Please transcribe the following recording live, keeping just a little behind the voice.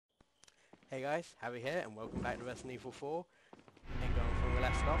Hey guys, Harry here, and welcome back to Resident Evil 4. And going from where we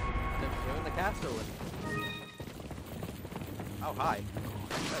left off, we're in the castle. Oh, hi.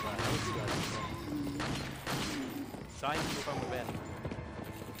 Where the hell did you guys from? Signs from within.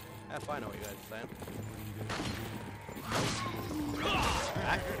 That's fine, I know what you guys are saying.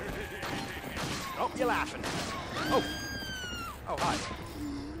 Back. Oh, you're laughing. Oh! Oh, hi.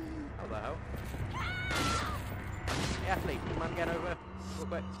 How the hell? Hey, athlete, you mind getting over real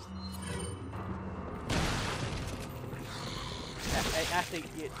quick? Hey, athlete,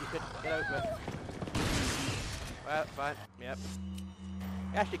 you could get over. Well, fine, yep.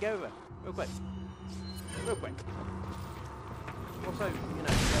 Ashley, get over, real quick. Real quick. Also, you know,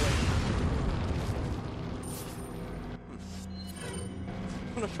 go away.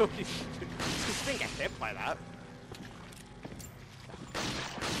 I'm not sure if she didn't get hit by that.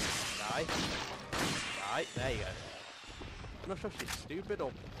 Die. Die, there you go. I'm not sure if she's stupid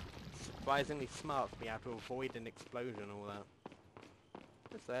or surprisingly smart to be able to avoid an explosion and all that.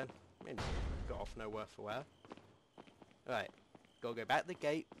 Just saying. I mean, got off no worse for wear. Alright. Gotta go back to the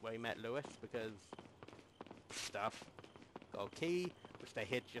gate where we met Lewis because stuff. Got a key, which they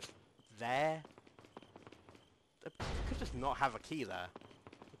hid just there. They could just not have a key there.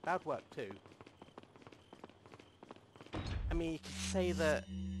 That would work too. I mean, you could say that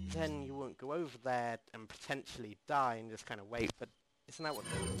then you wouldn't go over there and potentially die and just kind of wait, but isn't that what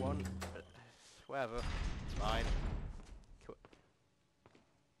you want? But, whatever. It's fine. Cool.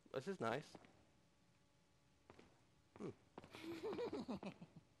 This is nice.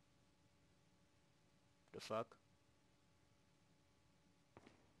 The fuck?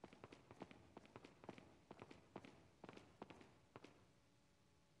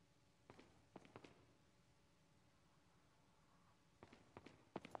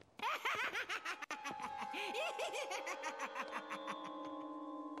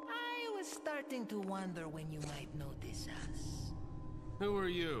 I was starting to wonder when you might notice us. Who are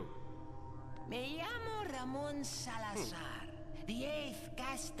you? Me llamo Ramon Salazar, the 8th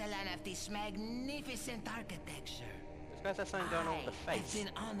Castellan of this magnificent architecture. This guy's got something going on with the I've face.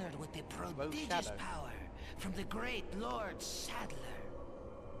 been honored with the prodigious shadow. power from the great Lord Sadler.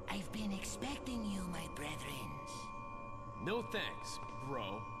 I've been expecting you, my brethren. No thanks,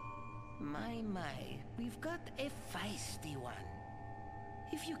 bro. My, we've got a feisty one.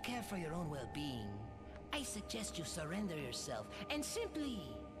 If you care for your own well-being, I suggest you surrender yourself and simply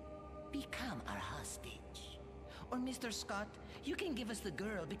become our hostage. Or Mr. Scott, you can give us the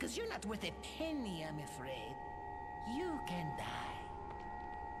girl because you're not worth a penny, I'm afraid. You can die.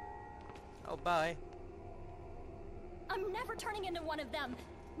 Oh, bye. I'm never turning into one of them.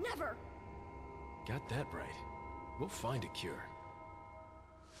 Never. Got that right. We'll find a cure.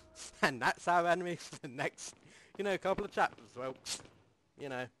 And that's our enemy for the next, you know, couple of chapters, folks. You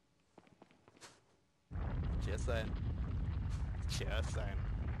know. Just saying. Just saying.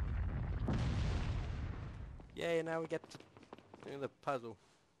 Yay, now we get to do the puzzle.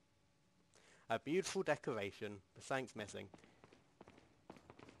 A beautiful decoration, but something's missing.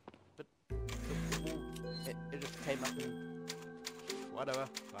 But the wall, it just came up and... Whatever,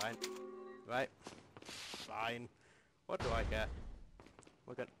 fine. Right. Fine. What do I get?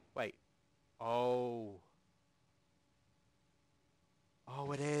 We're gonna... Wait. Oh.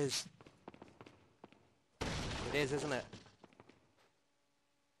 Oh, it is. It is, isn't it?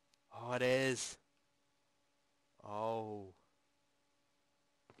 Oh, it is. Oh.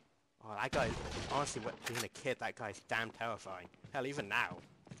 Oh, that guy, honestly, being a kid, that guy's damn terrifying. Hell, even now.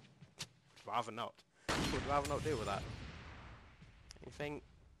 Rather not. Would rather not deal with that. Anything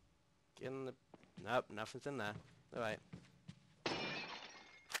in the... Nope, nothing's in there. Alright.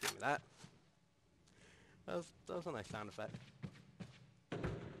 Give me that. That was a nice sound effect.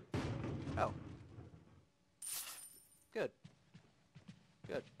 Oh. Good.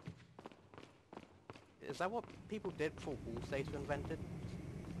 Good. Is that what people did before wall states were invented?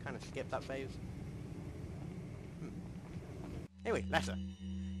 Kind of skip that phase. Anyway, letter.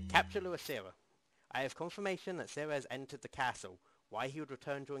 Capture Louis Sierra. I have confirmation that Sierra has entered the castle. Why he would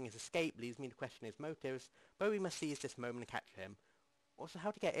return during his escape leads me to question his motives, but we must seize this moment and capture him. Also,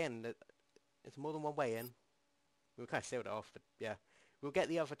 how to get in? There's more than one way in. We kind of sealed it off, but yeah. We'll get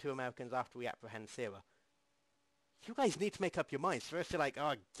the other two Americans after we apprehend Sierra. You guys need to make up your minds. First you're like,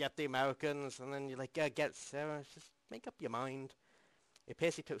 oh, get the Americans, and then you're like, yeah, get Sierra. Just make up your mind. It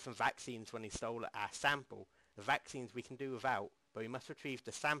appears he took some vaccines when he stole our sample. The vaccines we can do without, but we must retrieve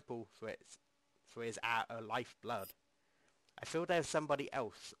the sample for his lifeblood. I feel there's somebody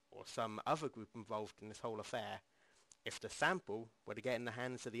else, or some other group involved in this whole affair. If the sample were to get in the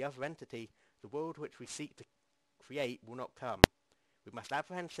hands of the other entity, the world which we seek to create will not come. We must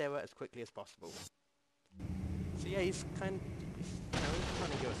apprehend Sarah as quickly as possible. So yeah, he's kind of, he's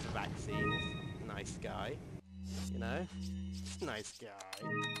trying to give us the vaccines. Nice guy. You know? Just nice guy.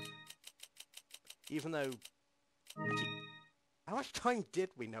 Even though... Actually, how much time did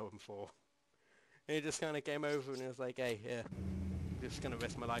we know him for? And he just kind of came over and he was like, hey, here. I'm just going to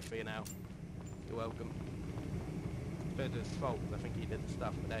risk my life for you now. You're welcome. But it's his fault, I think he did the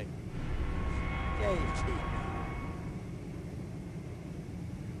stuff, but hey. Yay, cheat.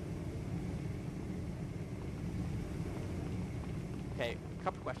 Okay, a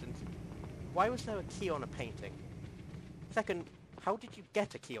couple of questions. Why was there a key on a painting? Second, how did you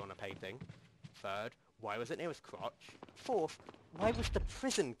get a key on a painting? Third, why was it near his crotch? Fourth, why was the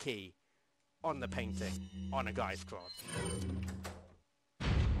prison key on the painting on a guy's crotch?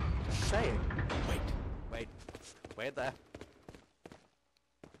 Just saying. Wait there.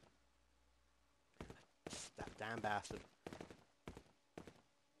 That damn bastard.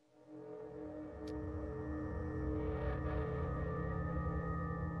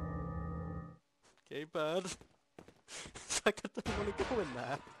 Okay, bird. It's like I don't want to go in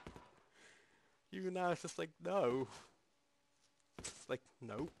there. Even now it's just like, no. It's like,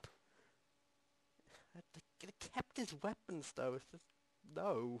 nope. They kept his weapons though, it's just,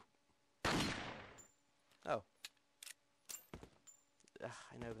 no. Oh.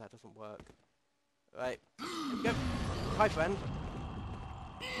 I know that doesn't work. Right, here we go. Hi friend.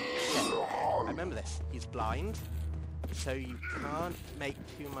 Okay, I remember this. He's blind, so you can't make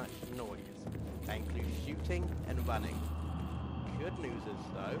too much noise. That includes shooting and running. Good news is,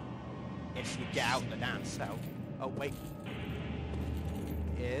 though, if you get out the damn cell... Oh, wait.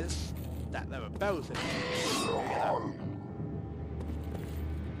 Is that there are bells in here. Look at that.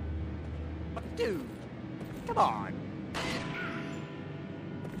 But dude! Come on!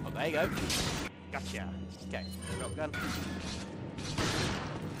 Oh, there you go. Gotcha. Okay, shotgun.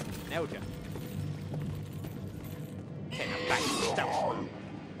 Nailed ya. Okay, now back to stealth mode.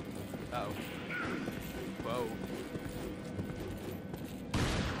 Uh-oh. Whoa.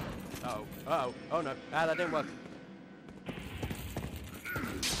 Uh-oh. Uh-oh. Oh no. Ah, that didn't work.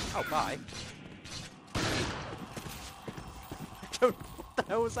 Oh, bye. What the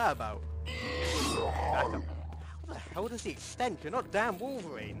hell was that about? Back up. How the hell does he extend? You're not damn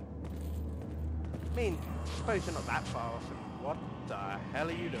Wolverine. I mean, I suppose you're not that far off. And what the hell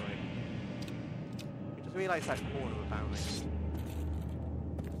are you doing? You just realised that corner apparently.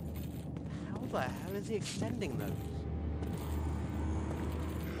 How the hell is he extending those?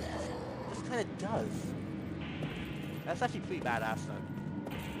 It just kind of does. That's actually pretty badass though.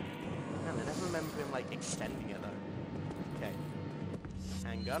 Man, I never remember him like extending it though. Okay.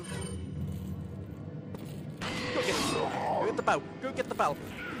 Handgun. Go get the bell. Go get the bell.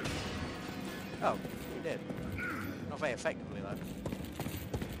 Oh, he did. Not very effectively though.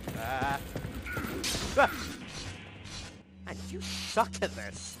 Ah. And you suck at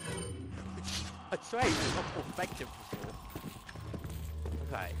this. I swear you were not more effective before.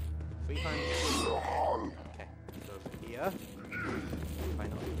 Okay. 3 times. Okay. Go over here. Try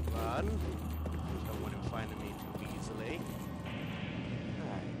not to run. Don't want him finding me too easily.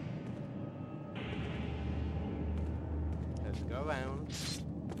 Alright. Let's go around.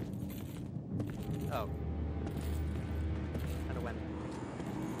 Oh. And I went.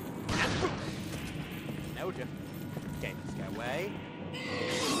 Nailed you. Okay, let's get away.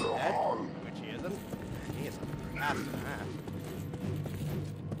 Dead. Which he isn't. He is a bastard and a half.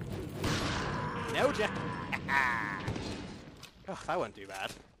 Nailed you. Oh, that wasn't too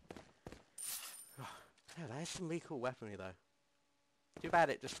bad. Oh, yeah, that is some really cool weaponry though. Too bad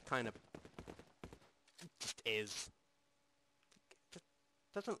it just kind of... just is. It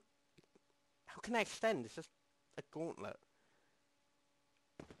doesn't... How can I extend? It's just a gauntlet.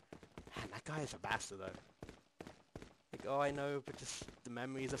 Man, that guy is a bastard though. Like, oh I know, but just the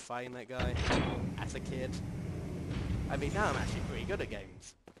memories are fine, that guy. As a kid. I mean, now I'm actually pretty good at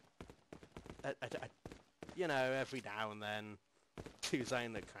games. You know, every now and then, do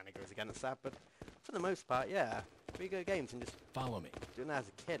something that kind of goes against that, but for the most part, yeah. Pretty good at games and just... Follow me. Doing that as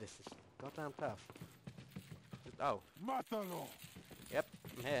a kid, it's just goddamn tough. Just, oh. Mátalo. Yep,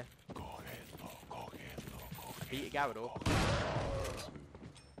 I'm here. Beat Garador.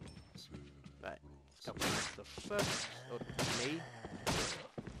 Right, let's go. The first, or me,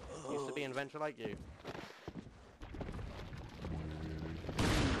 used to be an adventurer like you.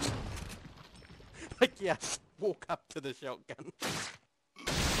 Like, yes, walk up to the shotgun.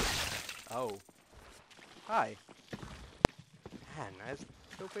 Oh. Hi. Man, that's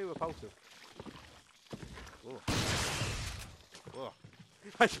still pretty repulsive. Oh. Oh.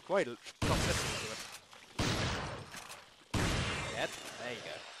 I should quite stop listening to it. dead. There you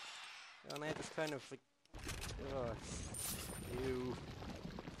go. Oh, and I just kind of like... Oh, ew.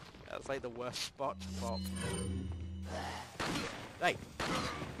 That's like the worst spot to pop. Hey!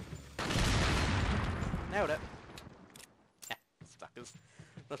 Nailed it! Yeah, suckers.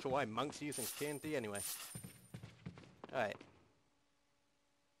 Not sure why monks are using TNT anyway. Alright.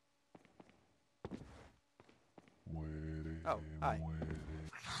 Oh, hi.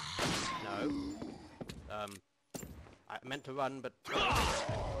 No. I meant to run, but...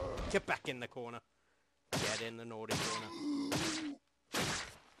 Get back in the corner. Get in the naughty corner.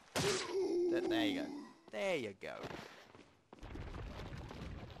 There you go. There you go.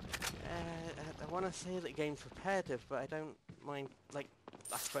 I want to say that the game's repetitive, but I don't mind, like,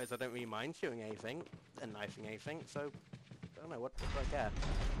 I suppose I don't really mind shooting anything, and knifing anything, so, I don't know, what do I care?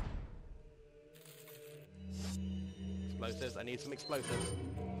 Explosives, I need some explosives.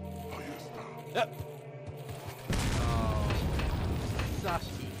 Yep. Oh,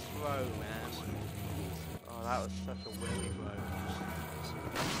 sucky throw, man. Oh, that was such a windy throw.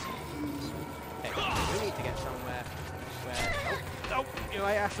 Okay, we need to get somewhere where... Oh, you're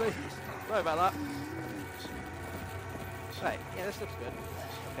right, Ashley. Sorry about that. Right, yeah, this looks good.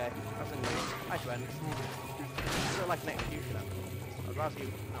 Okay, that's a new. Hi, friend. You look like an executioner. I'd rather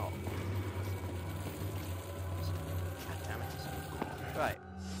you not. God damn it. Right,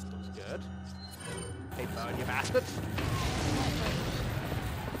 looks good. Hey, burn, you bastards!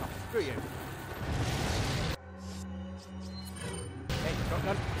 Oh, screw you. Okay,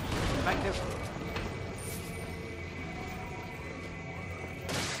 shotgun. Effective.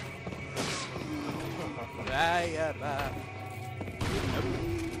 Nope.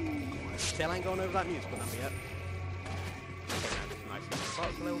 Still ain't going over that musical number yet. Okay, now just nice and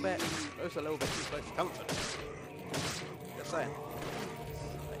spots a little bit. Those are a little bit too close to comfort. Just saying.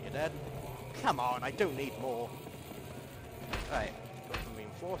 But you're dead. Come on, I don't need more. Right, got some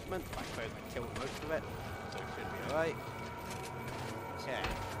reinforcements. I suppose I killed most of it, so it should be alright. Okay.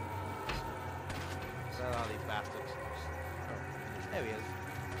 Where are these bastards? Oh, there he is.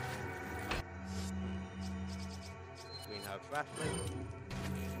 Greenhouse Rashly.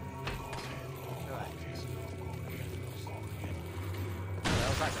 Alright. What the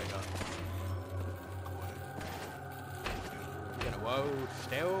hell's that guy got? You're gonna, whoa,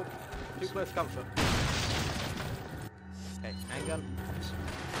 still too close comfort. Okay, handgun.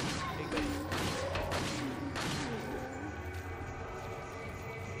 Big bit.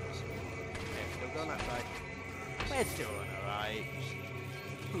 Okay, still going that side. We're doing alright.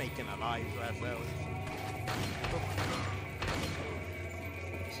 Making a life for ourselves.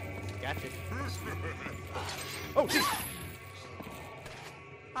 Gotcha. Oh, jeez!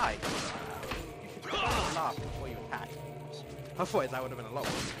 Hi. You should try not laugh before you attack. Otherwise, that would have been a lot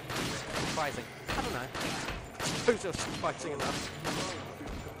worse. Surprising. I don't know. I suppose it was surprising enough.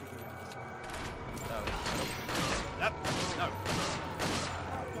 No. Nope. No.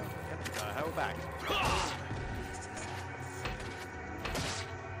 Get the hell back.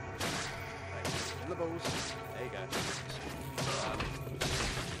 Right. In the balls. There you go.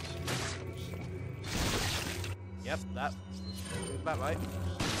 Yep, that was about right.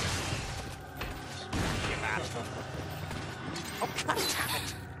 Get back. Oh, god damn it!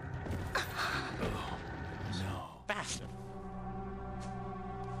 Oh, no. Bastard.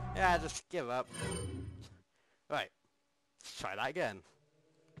 Yeah, just give up. Right. Let's try that again.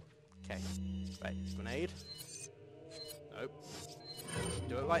 Okay. Right, grenade. Nope.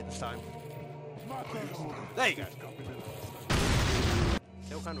 Do it right this time. There you go.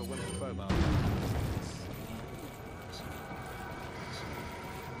 Still kind of a wimpy crowbar.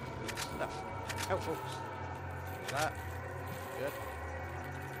 Stuff. Helpful. That. Good.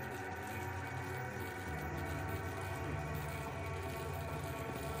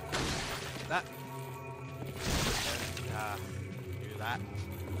 That. Do that.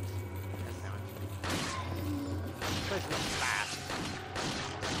 Yes, now it's not fast.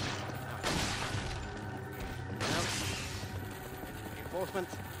 Reinforcement.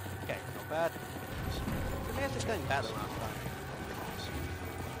 Okay, not bad. I think it's just going better than last time.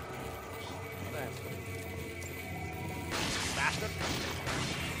 There. Bastard.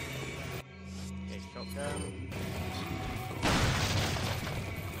 Okay, shotgun.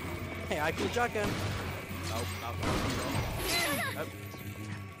 Hey, I can shotgun. Nope, nope.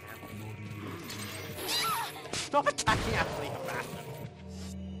 Stop attacking Ashley, you bastard.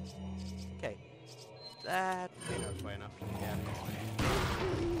 Okay. That, you know, it's way enough. Yeah.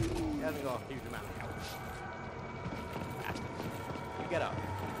 He hasn't got a huge amount of health. Bastard. You get up.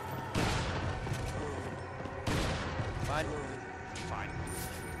 Fine. Fine.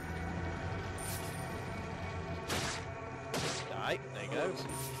 Die. go.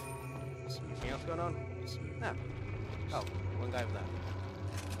 Anything else going on? No. Oh, one guy over there.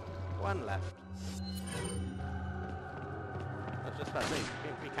 One left. I was just about to say,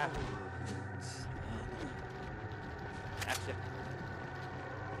 being pretty careful. Gotcha.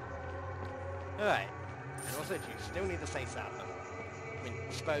 Alright. And also, you still need to say Southern. I mean,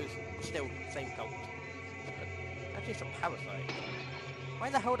 I suppose, still, same cult. But actually, it's a parasite. Why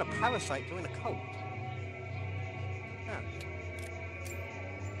the hell would a parasite join a cult? Huh.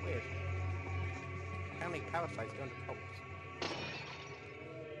 Weird. Apparently parasites go into cults.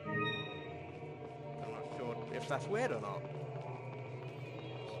 I'm not sure if that's weird or not.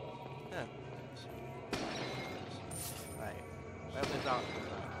 Huh. Right. Where's the dark one?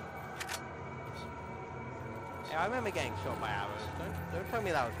 Yeah, I remember getting shot by arrows. Don't tell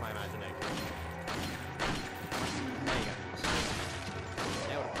me that was my imagination. There you go.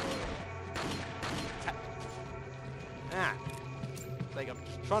 Nailed it. Ah! It's like I'm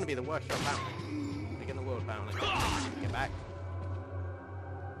just trying to be the worst shot apparently. Like in the world apparently. Get back.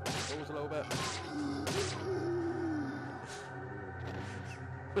 Balls a little bit.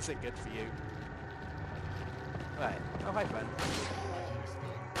 Was it good for you? Right. Oh, hi friend.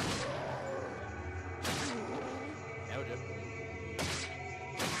 Nailed you.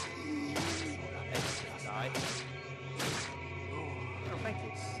 Die. Oh, thank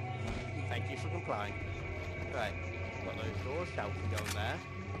you. Thank you for complying. Right. Got those doors. Shall we go in there?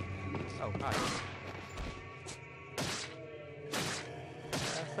 Oh, hi.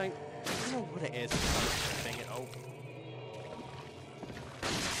 I think... I don't know what it is. Thing it all.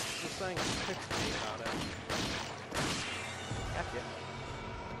 Just saying pissed me about it. Gotcha.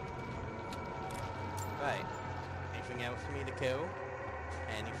 Right. Anything else for me to kill?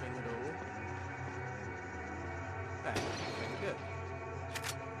 Anything at all? Right. Pretty good.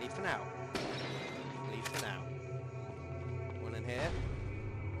 At least for now. At least for now. One in here.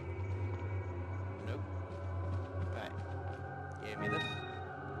 Nope. Right. Give me this.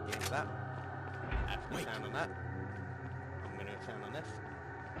 Give me that. Actually sound on that. I'm gonna sound on this.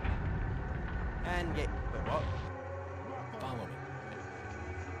 And yeah, but what? Follow me.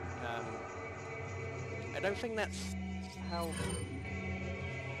 I don't think that's how...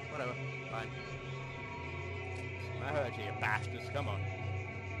 Whatever, fine. I heard you, you bastards, come on.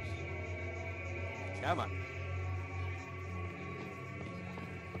 Come on.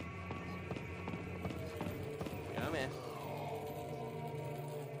 Come here.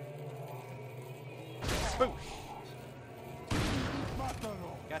 Boosh!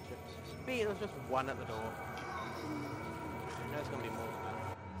 Gotcha. Me, there was just one at the door. I know there's gonna be more than that.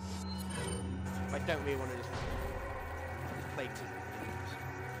 I don't really want to just play to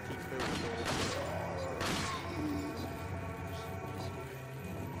keep building the door.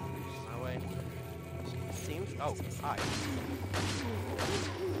 My way. Seems... Oh, hi.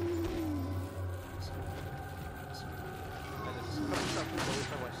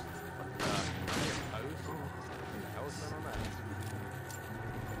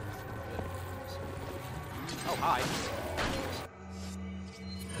 Oh, hi.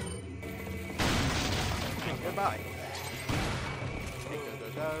 Goodbye. Okay,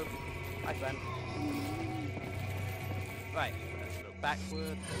 go. Hi, friend. Right, let's go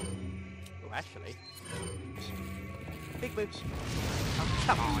backwards. Oh, actually. Big boots. Oh,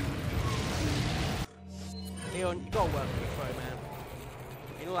 come on. Leon, you gotta work with your throw, man.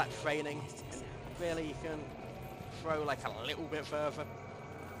 In all that training, really you can throw like a little bit further.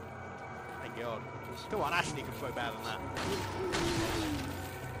 Thank God. Come on, Ashley can throw better than that.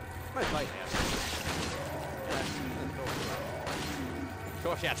 Most likely, actually. Of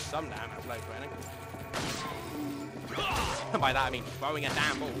course, she had some damn flow training. And by that I mean throwing a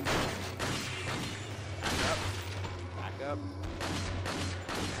damn ball. Back up. Back up.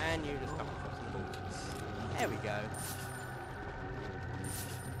 And you just come across the ball. There we go.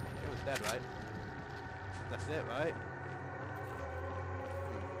 It was dead, right? That's it, right?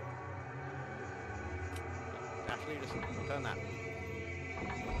 Actually, just turn that.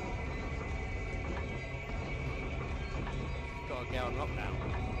 Gotta get on lockdown.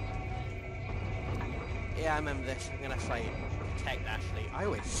 Yeah, I remember this. I'm gonna say protect Ashley. I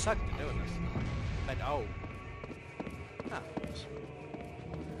always sucked at doing this. But oh. Huh.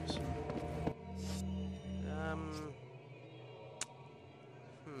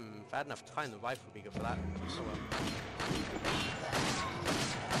 If I had enough time, the rifle would be good for that. Oh well.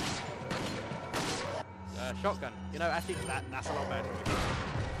 Shotgun. You know, actually, that's a lot better.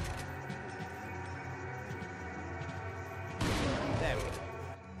 There we go.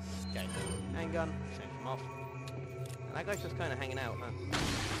 Okay. Handgun. Change them off. And that guy's just kind of hanging out, huh?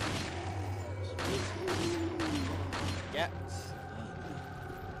 Yeah.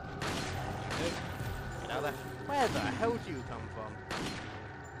 out there. Where the hell do you come from?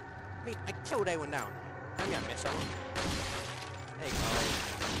 I mean, I killed everyone down. Tell me I missed someone. There you go.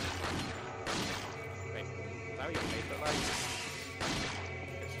 Wait, is that what your face look like?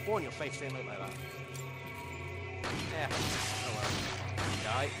 It's spawn your face didn't look like that. Yeah. Oh well.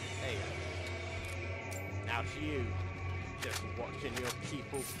 Die. There you go. Now it's you. Just watching your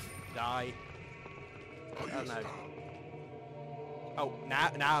people die. Oh no. Oh,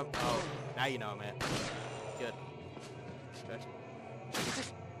 now you know I'm here. Good. Good. It's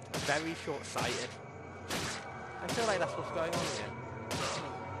just very short-sighted. I feel like that's what's going on here.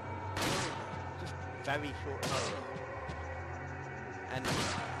 Just very short-sighted. And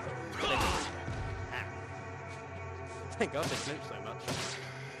thank God they flinched so much.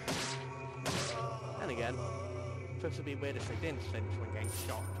 And again, supposed to be weird if they didn't flinch when getting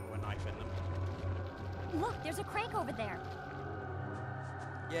shot or a knife in them. Look, there's a crank over there.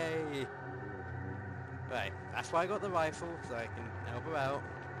 Yay! Right, that's why I got the rifle, so I can help her out.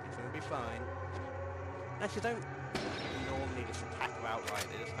 Everything will be fine. Actually, don't normally just attack her outright,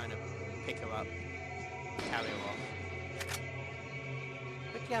 they just kind of pick her up, carry her off.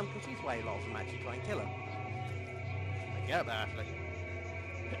 But yeah, I'm confused why a lot of them actually try and kill her. Like, get up there, Ashley.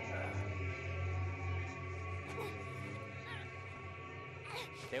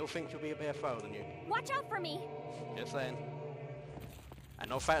 Still think she'll be a better thrower than you. Watch out for me. Just saying. And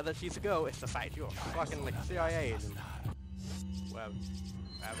not the fact that she's a girl, it's the fact you're fucking like CIA agent. Well,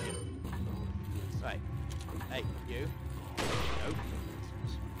 have you? Right. Hey, you. Nope.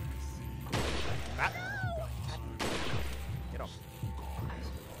 That. Get off.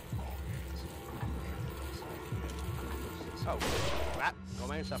 Oh, that. Got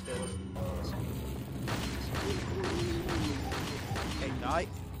my own stuff to deal with. Okay, die.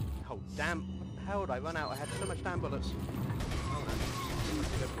 Oh, damn. What the hell did I run out? I had so much damn bullets. Oh no.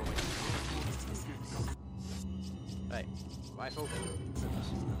 Good for me. Right. Rifle.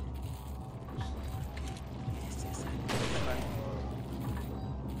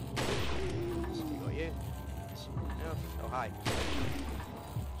 Got you. No. Oh, hi.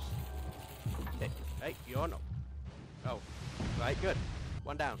 Okay. Hey, you're not. Oh. Right, good.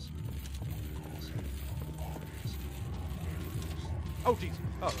 One down. Oh, jeez.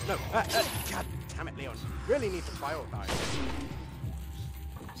 Oh, no. God damn it, Leon. You really need to prioritize.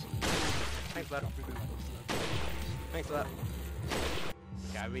 Thanks for that. Thanks for that.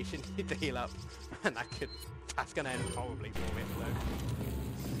 Okay, we should need to heal up. And that's gonna end horribly for me, so.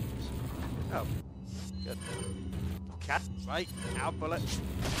 Oh. Good. Cat, right. Now bullets.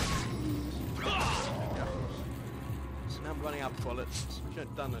 Now I'm running out of bullets. Should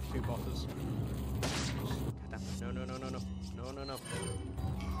have done those two bosses. No, no, no, no, no. No, no, no.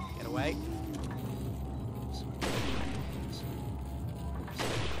 Get away.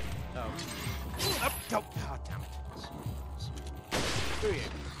 Oh. Up, go. Oh, damn it. Screw you.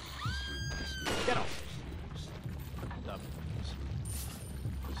 Get off. Done.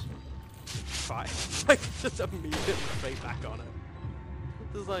 Fine. It's like just immediately straight back on it.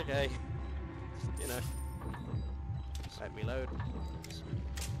 Just like, hey. You know. Right, reload.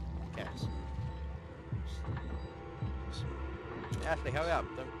 Okay. Ashley, hurry up.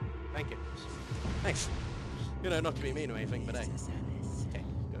 Thank you. Thanks. You know, not to be mean or anything, but hey. Okay,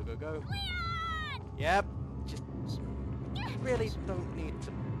 go, go, go. Yep. Just really don't need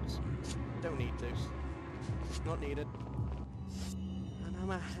to. Don't need to. It's not needed. And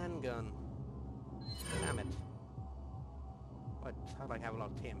I'm a handgun. Damn it. What? How do I have a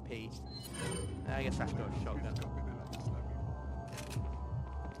lot of TMP? I guess that's got a shotgun.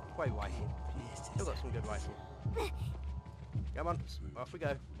 Quite rifle. Still got some good rifle. Come on, off we go.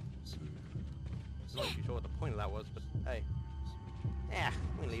 I'm not too sure what the point of that was, but hey. Yeah,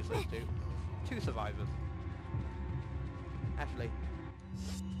 we leave those two. Two survivors. Actually,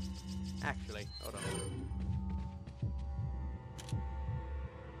 hold on.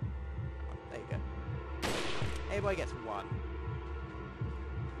 There you go. Everybody gets one.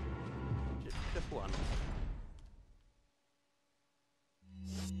 Just one.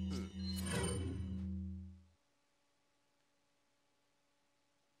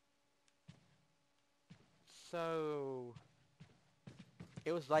 So,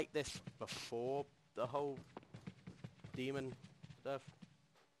 it was like this before the whole demon stuff.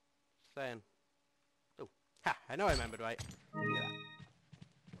 Saying. Oh, ha! I know I remembered right. Look at that.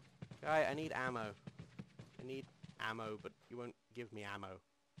 Guy, I need ammo. I need ammo, but you won't give me ammo.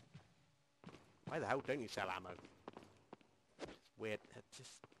 Why the hell don't you sell ammo? It's weird.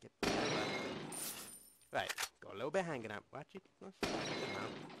 Just get right. Got a little bit hanging out. Actually, that's a good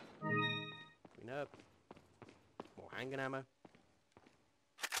amount. We know. More handgun ammo.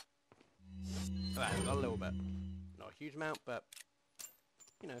 Alright, I've got a little bit. Not a huge amount, but,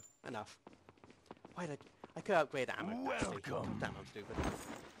 you know, enough. Why did I could upgrade the ammo. Welcome. Damn, I'm stupid.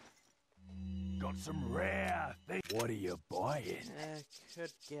 Got some rare things. What are you buying?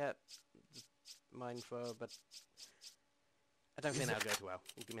 Could get mine for, but I don't think that'll go too well.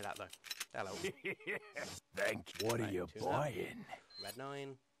 You give me that though. Hello. Thank you. What are Right, you tune up. buying? Red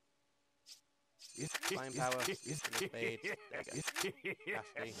 9. Flying power. Spade. There you go.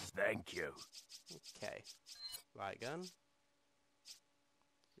 Nasty. Thank you. Okay. Right gun.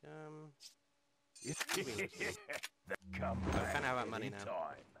 Come I back kinda have that money now.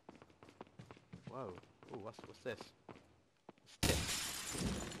 anytime. Whoa. Ooh, what's this? What's this?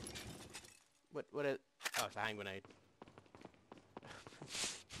 What is... Oh, it's a hand grenade.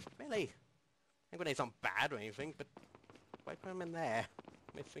 Really? Hand grenades aren't bad or anything, but why put them in there?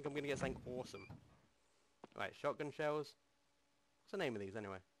 I think I'm gonna get something awesome. Right, shotgun shells. What's the name of these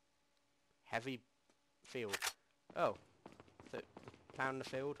anyway? Heavy field. Oh. So, town in the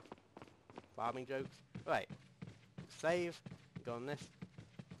field. Farming jokes. Right. Save. Go on this.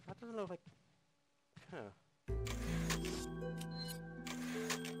 That doesn't look like... Huh.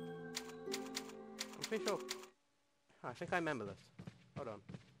 I'm pretty sure... Oh, I think I remember this. Hold on.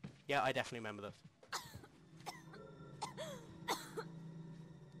 Yeah, I definitely remember this.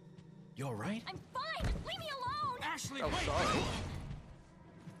 You alright? I'm fine! Leave me alone! Ashley, Oh, wait! sorry.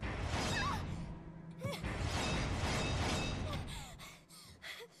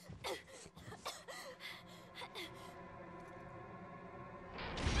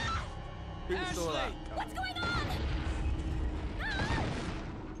 Who saw that? What's going on?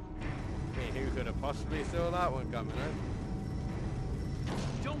 I mean, who could have possibly saw that one coming, eh?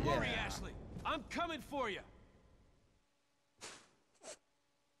 Don't worry, Yeah. Ashley. I'm coming for you.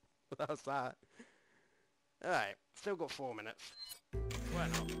 That's that. Alright, still got 4 minutes. Why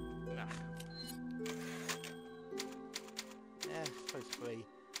not? Nah. Yeah, suppose 3.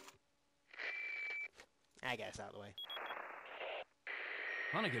 I guess out of the way.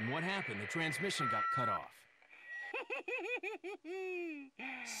 Hunnigan, what happened? The transmission got cut off.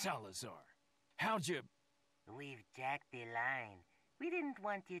 Salazar, how'd you... We've jacked the line. We didn't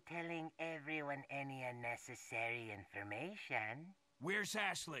want you telling everyone any unnecessary information. Where's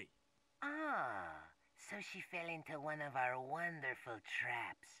Ashley? Ah, so she fell into one of our wonderful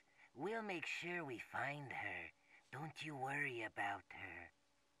traps. We'll make sure we find her. Don't you worry about her.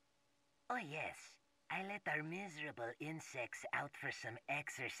 Oh yes, I let our miserable insects out for some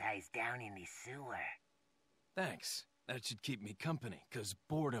exercise down in the sewer. Thanks. That should keep me company, 'cause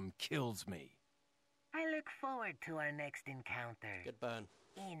boredom kills me. I look forward to our next encounter. Good burn.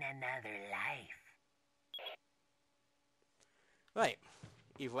 In another life. Right.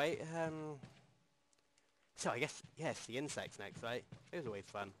 Either way, so I guess, yes, the insects next, right? It was always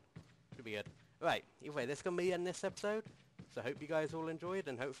fun. Should be good. Right, either way, this is going to be the end of this episode. So I hope you guys all enjoyed,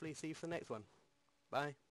 and hopefully see you for the next one. Bye.